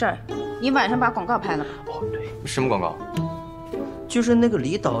说正经事儿，你晚上把广告拍了吧？哦，对，什么广告？就是那个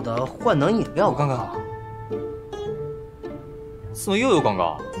离岛的幻能饮料。我看看，怎么又有广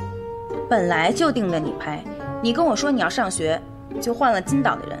告？本来就定着你拍，你跟我说你要上学，就换了金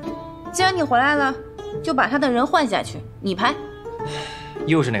岛的人。既然你回来了，就把他的人换下去，你拍。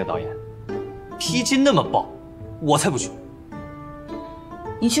又是那个导演，脾气那么暴，我才不去。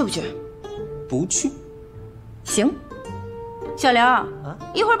你去不去？不去。行。小刘，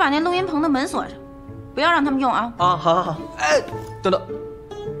一会儿把那录音棚的门锁上，不要让他们用啊。啊，好好好。哎，等等，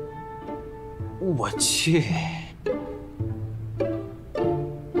我去。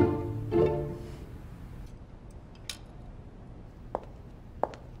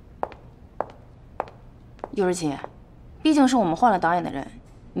尤日奇，毕竟是我们换了导演的人，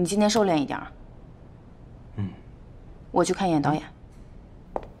你今天收敛一点。我去看一眼导演。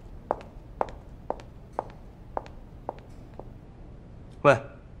喂，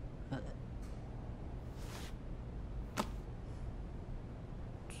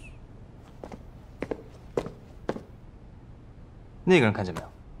那个人看见没有？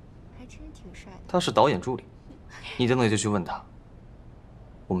还真挺帅的。他是导演助理，你等等就去问他，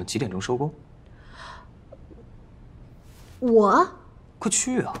我们几点钟收工？我？快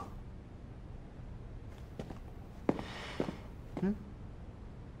去啊！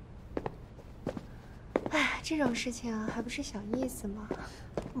哎，这种事情还不是小意思吗？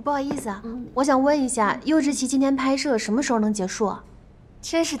不好意思啊，我想问一下，柚志奇今天拍摄什么时候能结束啊？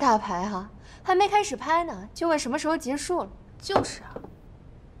真是大牌哈，还没开始拍呢，就问什么时候结束了。就是啊，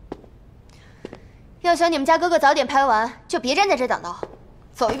要想你们家哥哥早点拍完，就别站在这挡道，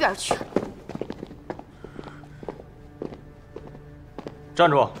走一边去。站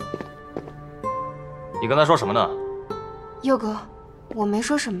住！你刚才说什么呢？佑哥，我没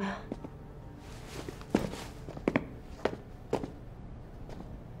说什么呀。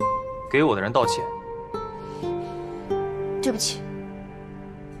给我的人道歉。对不起。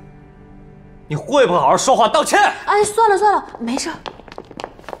你会不会好好说话道歉？哎，算了算了，没事。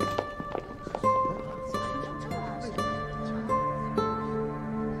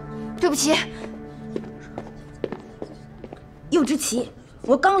对不起。柚之奇，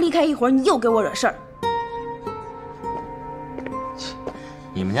我刚离开一会儿，你又给我惹事儿。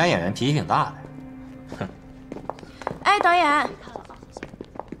你们家演员脾气挺大的。哼。哎，导演。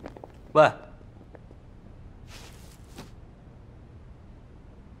喂。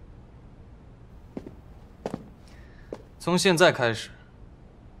从现在开始，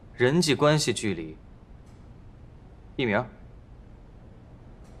人际关系距离1.2米。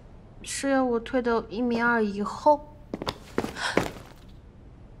是要我退到1.2米以后？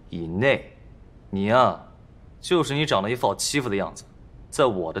以内，你呀，就是你长得一副好欺负的样子，在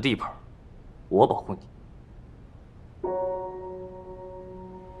我的地盘，我保护你。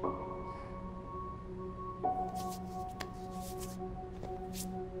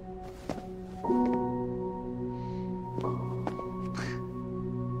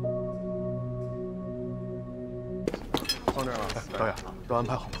放这儿啊，导演，都安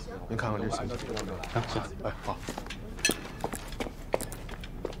排好了，您看看这行不行？行，哎，好。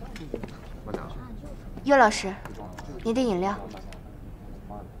慢点啊。岳老师，您的饮料。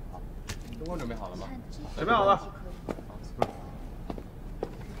灯光准备好了吗？准备好了。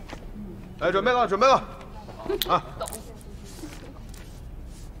哎，准备了，准备了。啊。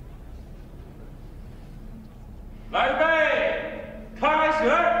来预备，开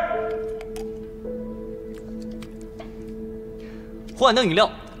始。幻灯饮料，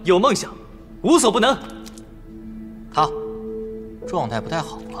有梦想，无所不能。他状态不太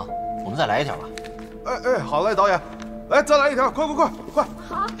好啊，我们再来一条吧。哎，好嘞，导演，来再来一条，快！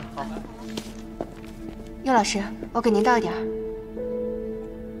好。岳老师，我给您倒一点。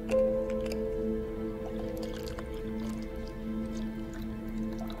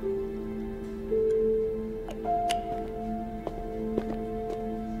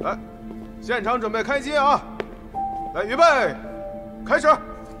来，现场准备开机啊！来，预备，开始。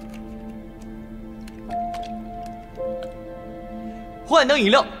幻灯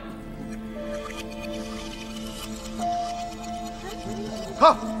饮料。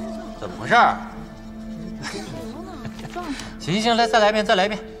看，怎么回事？行，来，再来一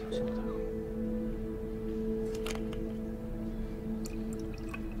遍。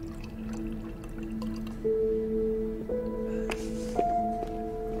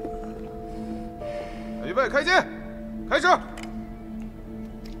预备，开机，开始。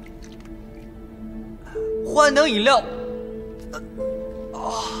幻能饮料。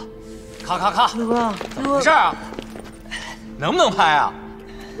咔！六哥，怎么回事啊？能不能拍啊？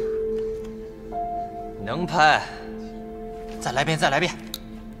能拍。再来遍，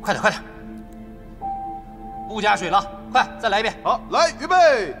快点！不加水了，快再来一遍。好，来，预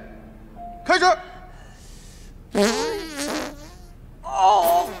备，开始。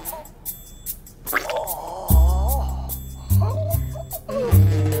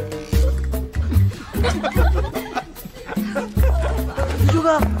六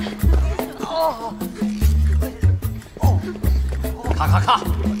哥，咔！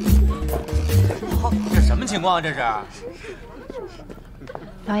这什么情况啊？这是？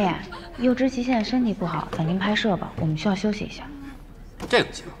导演，柚之琪现在身体不好，暂停拍摄吧，我们需要休息一下。这个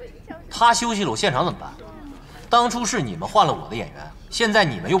不行，他休息了，我现场怎么办？当初是你们换了我的演员，现在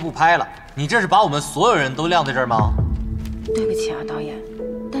你们又不拍了，你这是把我们所有人都晾在这儿吗？对不起啊，导演，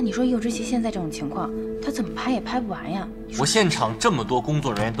但你说柚之琪现在这种情况，他怎么拍也拍不完呀。我现场这么多工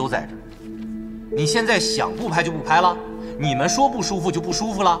作人员都在这儿，你现在想不拍就不拍了？你们说不舒服就不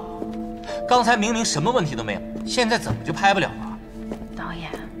舒服了？刚才明明什么问题都没有，现在怎么就拍不了了？导演，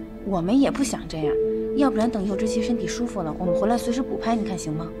我们也不想这样，要不然等柚之琪身体舒服了，我们回来随时补拍，你看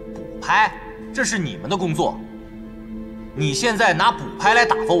行吗？补拍，这是你们的工作，你现在拿补拍来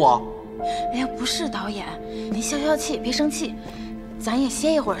打发我？哎呀，不是导演，您消气，别生气，咱也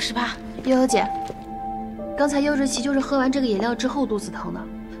歇一会儿是吧？悠悠姐，刚才柚之琪就是喝完这个饮料之后肚子疼的，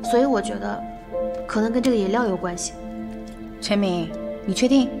所以我觉得可能跟这个饮料有关系。陈明，你确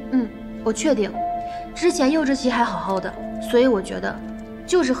定？我确定。之前柚之琪还好好的，所以我觉得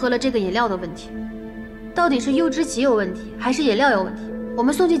就是喝了这个饮料的问题。到底是柚之琪有问题，还是饮料有问题？我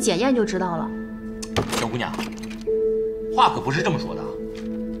们送去检验就知道了。小姑娘，话可不是这么说的啊！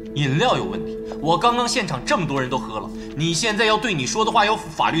饮料有问题，我刚刚现场这么多人都喝了，你现在要对你说的话有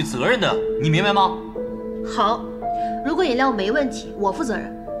法律责任的，你明白吗？好，如果饮料没问题，我负责任；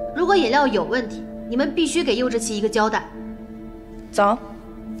如果饮料有问题，你们必须给柚之琪一个交代。走，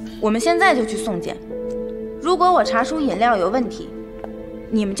我们现在就去送检。如果我查出饮料有问题，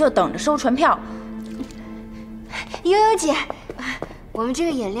你们就等着收传票。悠悠姐，我们这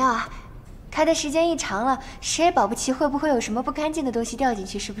个饮料啊，开的时间一长了，谁也保不齐会不会有什么不干净的东西掉进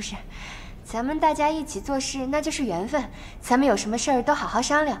去，是不是？咱们大家一起做事，那就是缘分。咱们有什么事儿都好好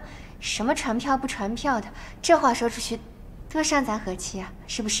商量，什么传票不传票的，这话说出去，多伤咱和气啊，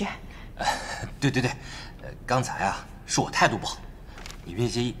是不是？对，刚才啊是我态度不好，你别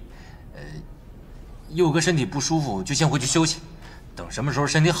介意。佑哥身体不舒服，就先回去休息，等什么时候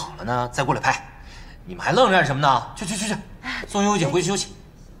身体好了呢，再过来拍。你们还愣干什么呢？去，送悠悠姐回去休息。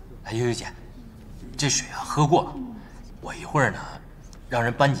哎，悠悠姐，这水啊喝过了，我一会儿呢让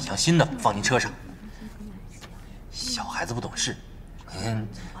人搬几箱新的放您车上。小孩子不懂事，您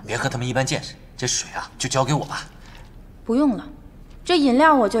别和他们一般见识，这水啊就交给我吧。不用了，这饮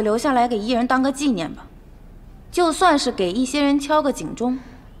料我就留下来给艺人当个纪念吧，就算是给一些人敲个警钟。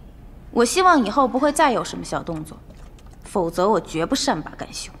我希望以后不会再有什么小动作，否则我绝不善罢甘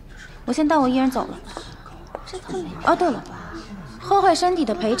休。我先带我艺人走了。哦，对了，喝坏身体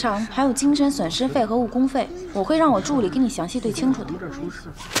的赔偿，还有精神损失费和误工费，我会让我助理给你详细对清楚的。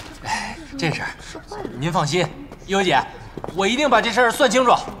哎，这事儿您放心，悠悠姐，我一定把这事儿算清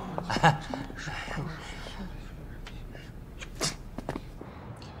楚。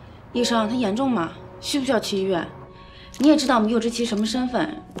医生，他严重吗？需不需要去医院？你也知道我们柚之琪什么身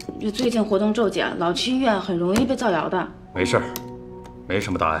份，就最近活动骤减，老去医院很容易被造谣的。没事儿，没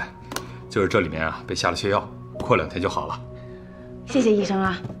什么大碍，就是这里面啊被下了泻药，过2天就好了。谢谢医生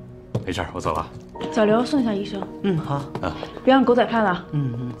啊。没事儿，我走了。小刘，送一下医生。好。别让狗仔拍了。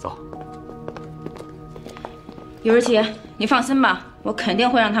走。柚之琪，你放心吧，我肯定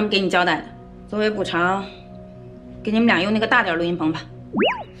会让他们给你交代的。作为补偿，给你们俩用那个大点录音棚吧。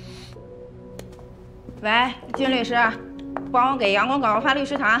喂，金律师，帮我给阳光稿发律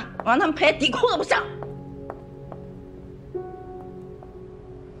师函，我让他们赔底裤都不上。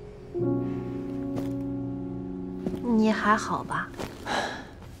你还好吧？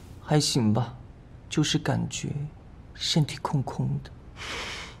还行吧，就是感觉身体空空的。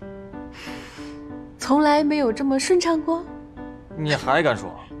从来没有这么顺畅过。你还敢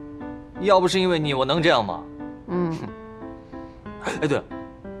说？要不是因为你，我能这样吗？哎，对了，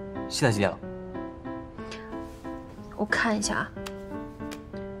现在几点了？我看一下啊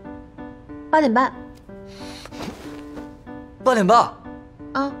，8点半。8点半？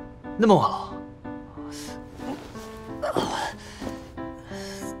啊，那么晚了。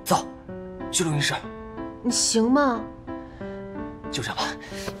走，去录音室。你行吗？就这样吧。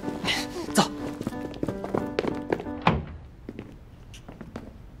走。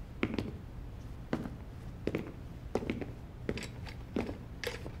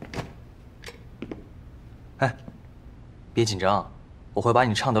别紧张，我会把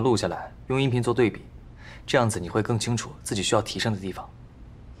你唱的录下来，用音频做对比，这样子你会更清楚自己需要提升的地方。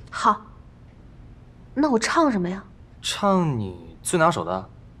好，那我唱什么呀？唱你最拿手的，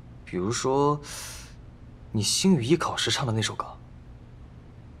比如说你星语一考时唱的那首歌。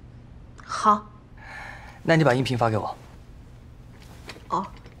好，那你把音频发给我。哦，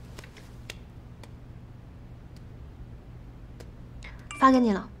发给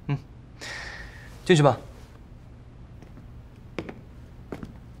你了。进去吧。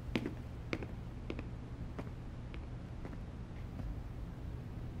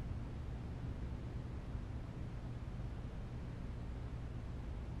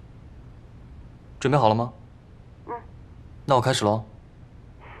准备好了吗？那我开始喽。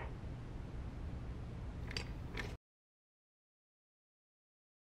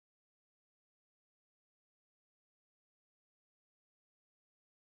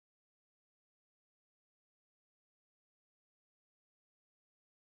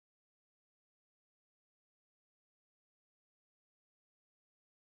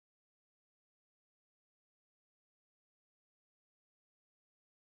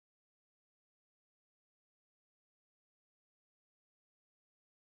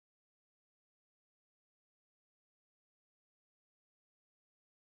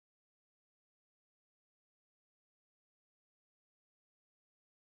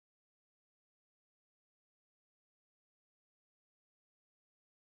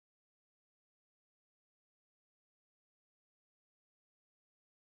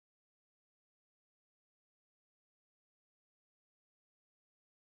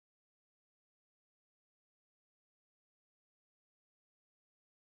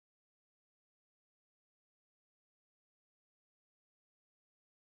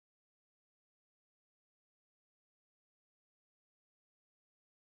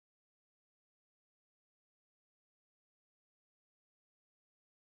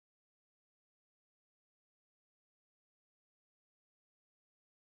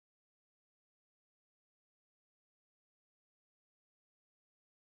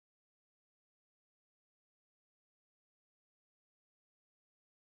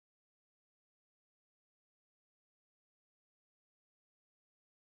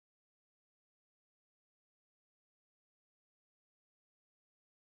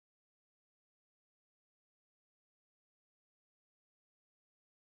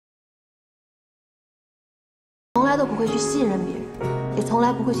从来都不会去信任别人，也从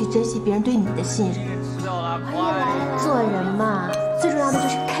来不会去珍惜别人对你的信任。做人嘛，最重要的就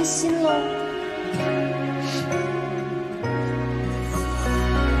是开心喽。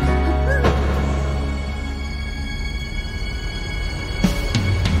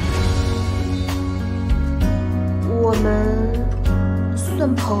我们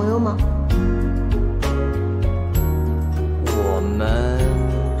算朋友吗？我们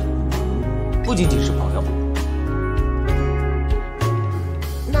不仅仅是朋友。